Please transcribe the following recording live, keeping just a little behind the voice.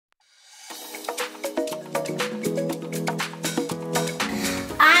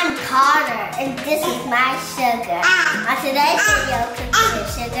and this is my sugar. On today's video, Cookies and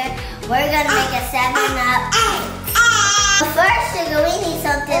Sugar, we're gonna make a 7-Up cake. But first, Sugar, we need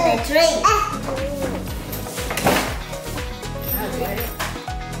something to drink.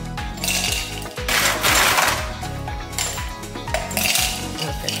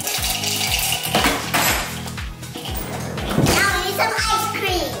 Now we need some ice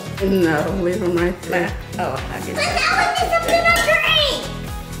cream. No, leave them right there. Oh, I get But it. now we need something to drink.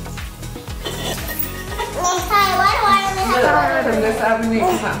 Hi, why do I only have water? That's all we need.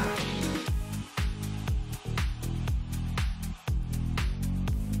 Come on.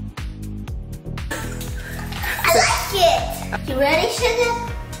 I like it. You ready, Sugar?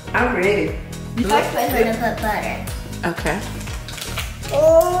 I'm ready. First, we're gonna put butter. Okay.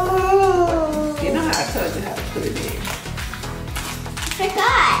 Oh, You know how I told you how to put it in. I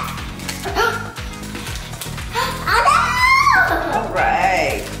forgot. Oh no! All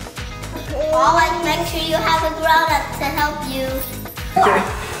right. Always make sure you have a grown-up to help you. Okay.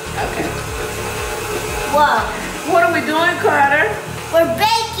 Whoa, What are we doing, Carter? we're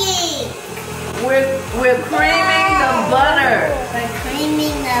baking. We're creaming the butter. We're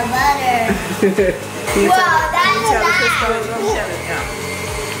creaming the butter. Can you Whoa, tell- that's can you tell us the nice. story? Let me tell it now.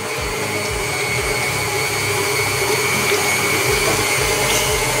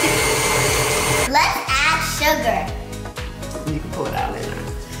 Let's add sugar. You can pour it all in there.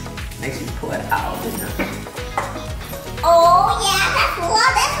 Make sure you pour it all in there. Oh yeah, that's a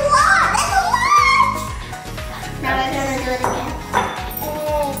lot, that's a lot, that's a lot. Now we're gonna do it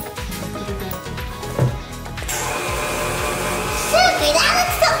again. Sugar, that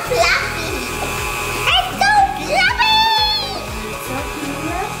looks so fluffy. It's so fluffy. So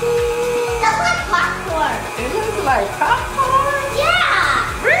fluffy. That's like popcorn. It looks like popcorn.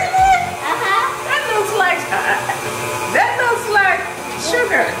 Yeah. Really? Uh-huh. That looks like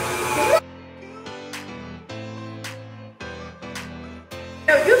sugar.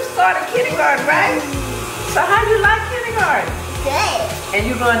 You started kindergarten, right? So how you like kindergarten? Good. And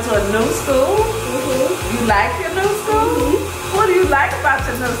you going to a new school? Mm-hmm. You like your new school? What do you like about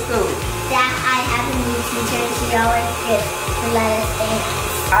your new school? That I have a new teacher and she always gets to let us dance.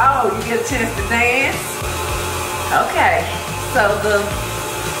 Oh, you get a chance to dance? Okay, so the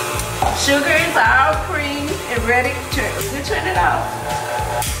sugar is all creamed and ready to turn it off.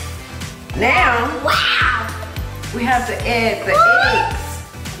 Now, Wow. we have to add the eggs.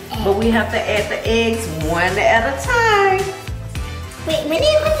 But we have to add the eggs one at a time. Wait, we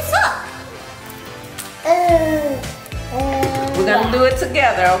need to put this up. We're gonna do it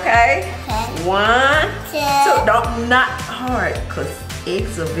together, okay? Okay. 1, 2. Two. Don't, not hard, because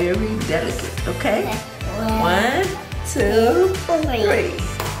eggs are very delicate, okay? 1, 2, 3.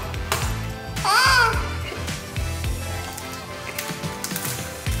 Ah.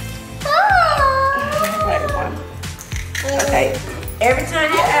 Right, 1. Okay. Every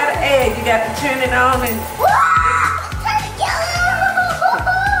time you add an egg, you got to turn it on and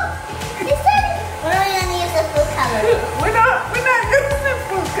We're only gonna use the food coloring. we're not using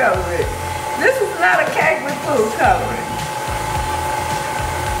food coloring. This is not a cake with food coloring.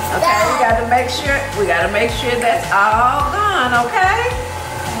 Okay, we gotta make sure that's all gone, okay?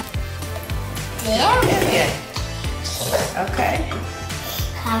 Yeah. Okay.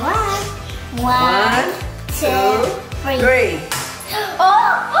 Come on. 1, 2, 3.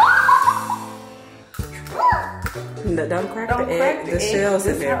 No, don't crack the egg. The shell's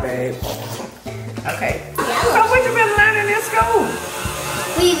in there, babe. Okay. Yeah. So what you been learning in school?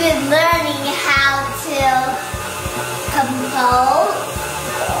 We've been learning how to compose,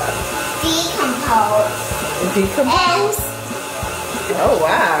 decompose, Oh,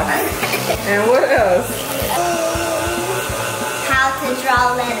 wow. And what else? how to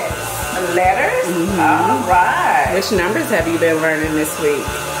draw letters. Letters? All right. Which numbers have you been learning this week?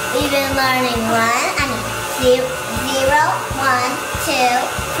 We've been learning 0, 1, 2,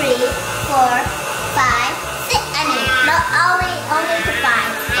 3, 4, 5, 6. No, only to 5.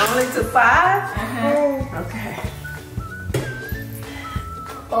 Only to 5? Uh-huh. Okay.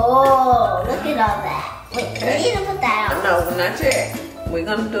 Oh, look at all that. Wait, we need to put that on. No, not yet. We're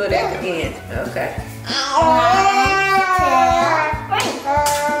gonna do it at the end. Okay. 1,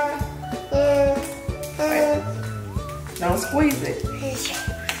 2, 3. Don't squeeze it.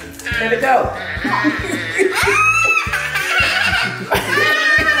 Let it go.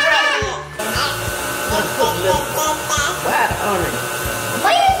 Water on it.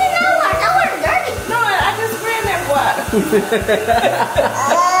 Why are you using that water? That water's dirty. No, I just ran that water.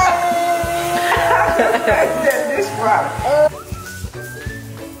 That dishwater.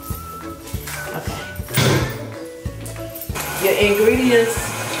 Okay. Your ingredients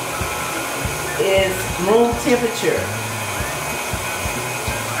is room temperature.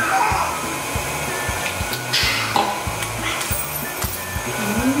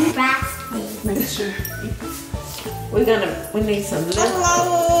 Make sure. We need some lemon.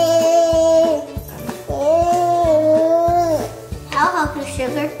 I'll help you,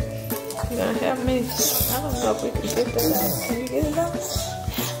 Sugar. You gonna help me? I don't know if we can get that out. Can you get it out?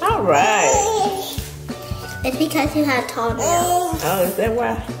 All right. It's because you have tall nails. Oh, is that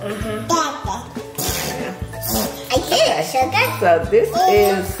why? I get it, Sugar. So this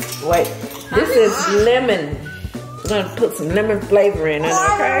is, this is lemon. We're gonna put some lemon flavor in it,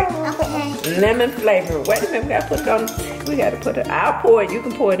 okay? Okay. Lemon flavor. Wait a minute, we gotta put it on. We gotta put it. I'll pour it. You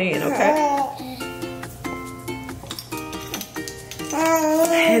can pour it in, okay?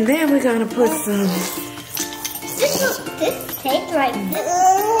 And then we're gonna put some. This tastes like this.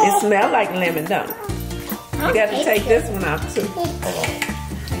 It smells like lemon, don't it? You gotta take this one off too.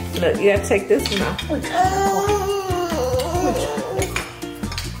 Look, you gotta take this one off.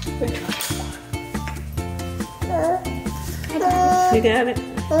 You got it?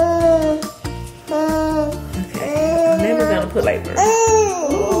 Okay. And then we're gonna put like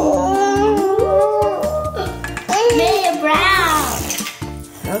Medium brown.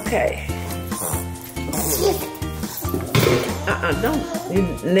 okay. Don't. You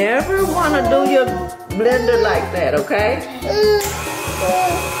never wanna do your blender like that, okay?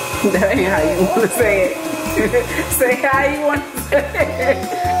 That ain't how you wanna say it. Say how you wanna say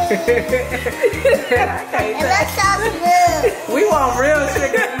it. It looks so smooth. We want real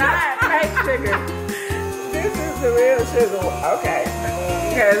sugar, not fake sugar. This is the real sugar. Okay.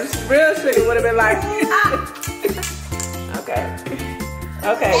 Because real sugar would have been like, okay.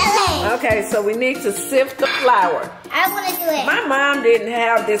 Okay. Okay, so we need to sift the flour. I want to do it. My mom didn't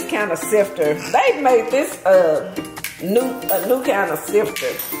have this kind of sifter. They made this new kind of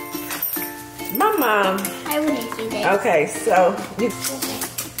sifter. My mom. I want to do this. Okay, so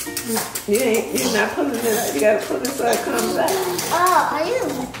you're not putting it out. You gotta put it so it comes out. Oh, are you?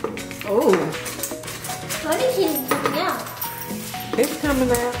 Oh, What is he doing now? it's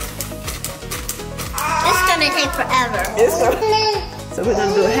coming out. This is gonna take forever. It's gonna. So we're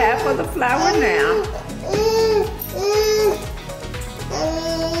gonna do half of the flour now.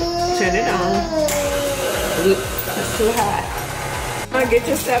 Turn it on. It's too hot. Now get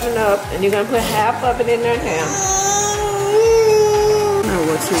your 7-Up and you're gonna put half of it in there now. Know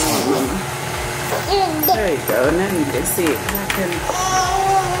what you want, Mama. There you go. Now you can see it.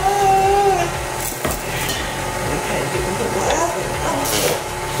 Okay, you can put the rest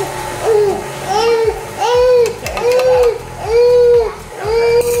in.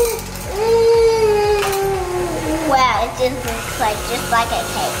 Wow, it just looks like just like a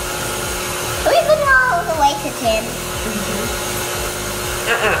cake. We put all the way to 10.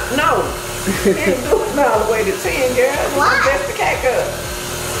 No. You can't do it all the way to 10, girl. Why? That's the cake up.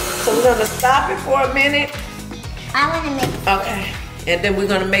 So we're gonna stop it for a minute. I want to make. Okay. And then we're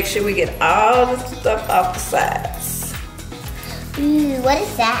gonna make sure we get all the stuff off the sides. Ooh, what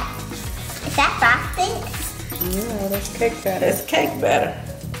is that? Is that frosting? No, that's cake batter. That's cake batter.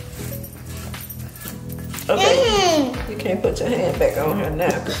 Okay. You can't put your hand back on her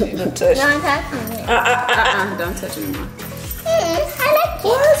now because you done touched No, it. I'm touching it. Don't touch it anymore. I like it.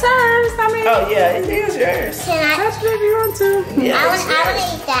 It's hers. I mean, Oh yeah, it is yours. Can I? touch it if you want to. Yeah, I it's want to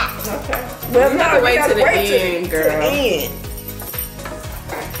yours. eat that. Okay. Well, You have to wait gotta till the wait end, to girl. the end.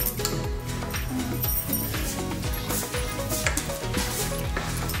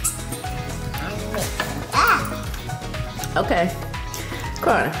 Ah. Okay.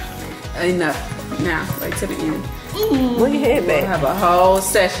 Carter, Enough. Now, wait till the end. where your head We'll back? have a whole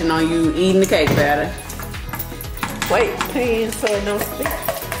session on you eating the cake batter. Wait, pan so it don't stick.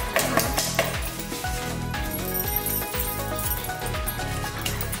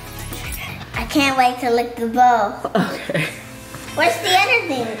 I can't wait to lick the bowl. Okay. What's the other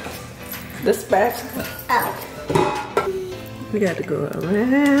thing? The spatula. Oh. We got to go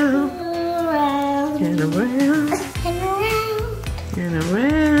around Around and around and around and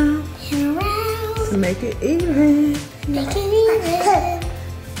around and around. to make it even. Make it even.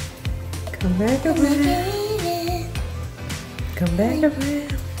 Come back Make around. it even. Come back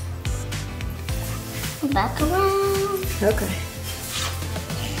around. Back around. Okay.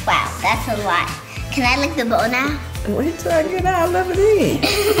 Wow, that's a lot. Can I lick the bowl now? Wait till I get all of it in.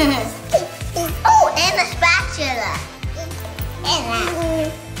 Oh, and the spatula. And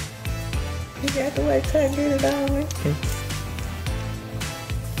that. You got to wait till I get it all in.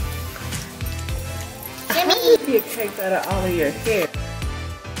 Jimmy. You cake out of all of your hair.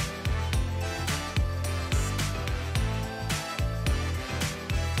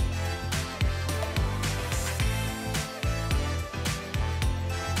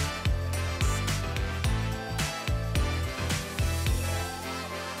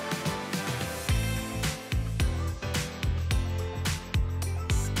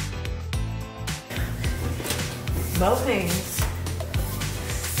 Both hands.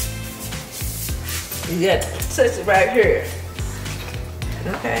 You got to touch it right here.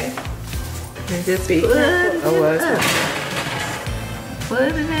 Okay. And just put it up. Put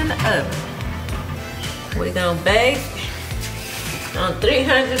it in the oven. We're gonna bake on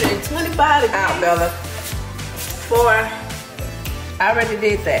 325 degrees. Out, Bella. I already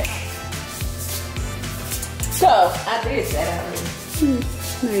did that. So I did that already.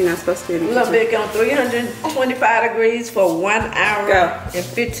 No, you're not supposed to do it. We're gonna bake on 325 degrees for 1 hour and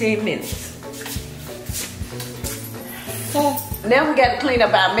 15 minutes. Now we got to clean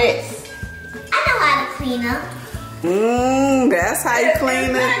up our mess. I know how to clean up. That's how you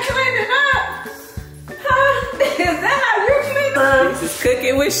clean it. Cleaning up? Huh? Is that how you clean up? This is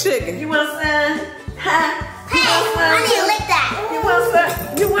cooking with sugar. You want some? Huh? Hey, I need to lick that.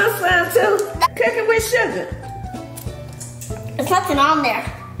 You want some too? Cooking with sugar. There's nothing on there.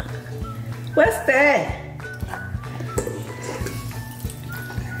 What's that?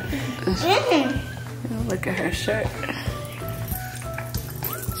 Look at her shirt.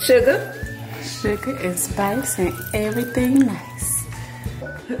 Sugar. Sugar and spice and everything nice.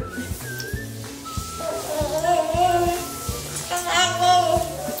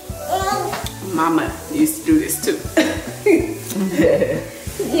 Mama used to do this too.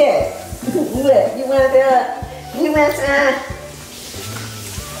 Yeah. What? You want some?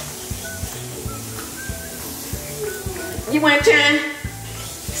 You want some?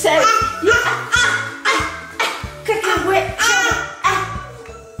 Say, cooking with sugar.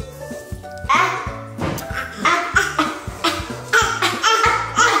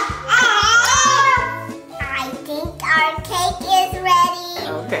 I think our cake is ready.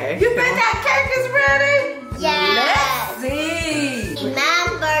 Okay. You think that cake is ready? Yes. Let's see.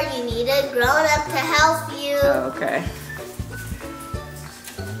 Remember, you need a grown-up to help you. Okay.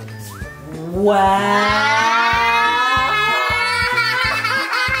 Wow.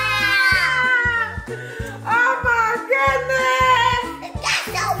 Oh my goodness. That's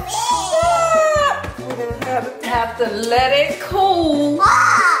so big. We're gonna have to let it cool. Ah.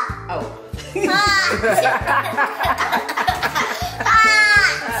 Oh.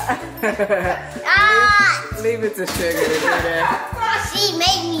 Leave it to Sugar to do that. She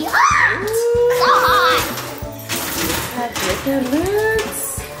made me hot. So hot. Look at this.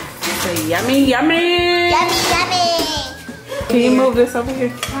 Say yummy, yummy. Yummy, yummy. Can you move this over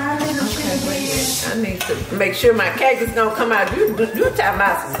here? Okay, I need to make sure my cake is gonna come out. You talking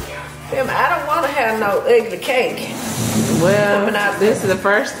about some. I don't want to have no ugly cake. Well, this is the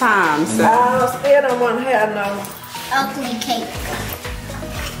first time, so. I still don't want to have no Ugly cake.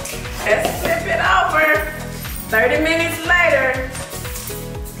 Let's flip it over. 30 minutes later.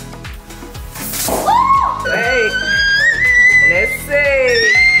 Woo! Hey, let's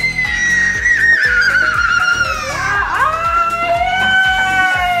see.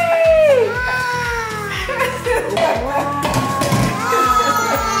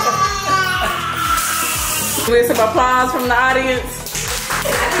 With some applause from the audience.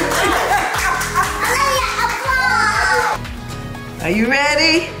 Are you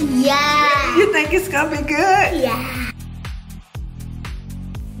ready? Yeah. You think it's gonna be good? Yeah.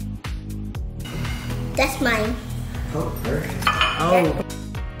 That's mine. Oh.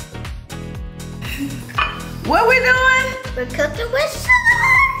 What we doing? We're cooking with sugar.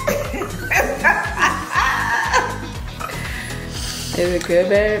 Is it good,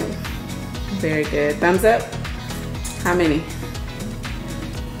 babe? Very good. Thumbs up? How many?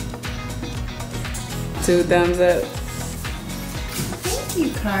 2 thumbs up. Thank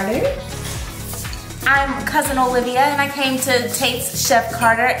you, Carter. I'm Cousin Olivia, and I came to taste Chef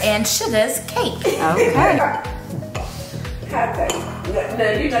Carter and Shugga's cake. Okay. Hot cake.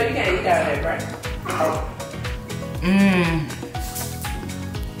 No, you know you can't eat out of that, right? Mmm.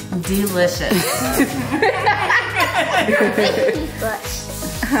 Delicious.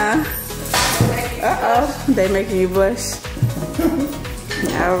 Huh? Uh-oh. They making you blush.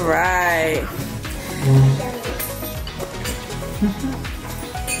 All right.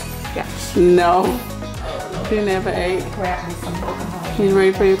 No. You never ate. You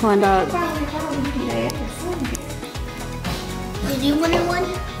ready for your corn dog? Did you want one?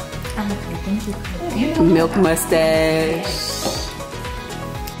 I'm okay, thank you. Milk mustache.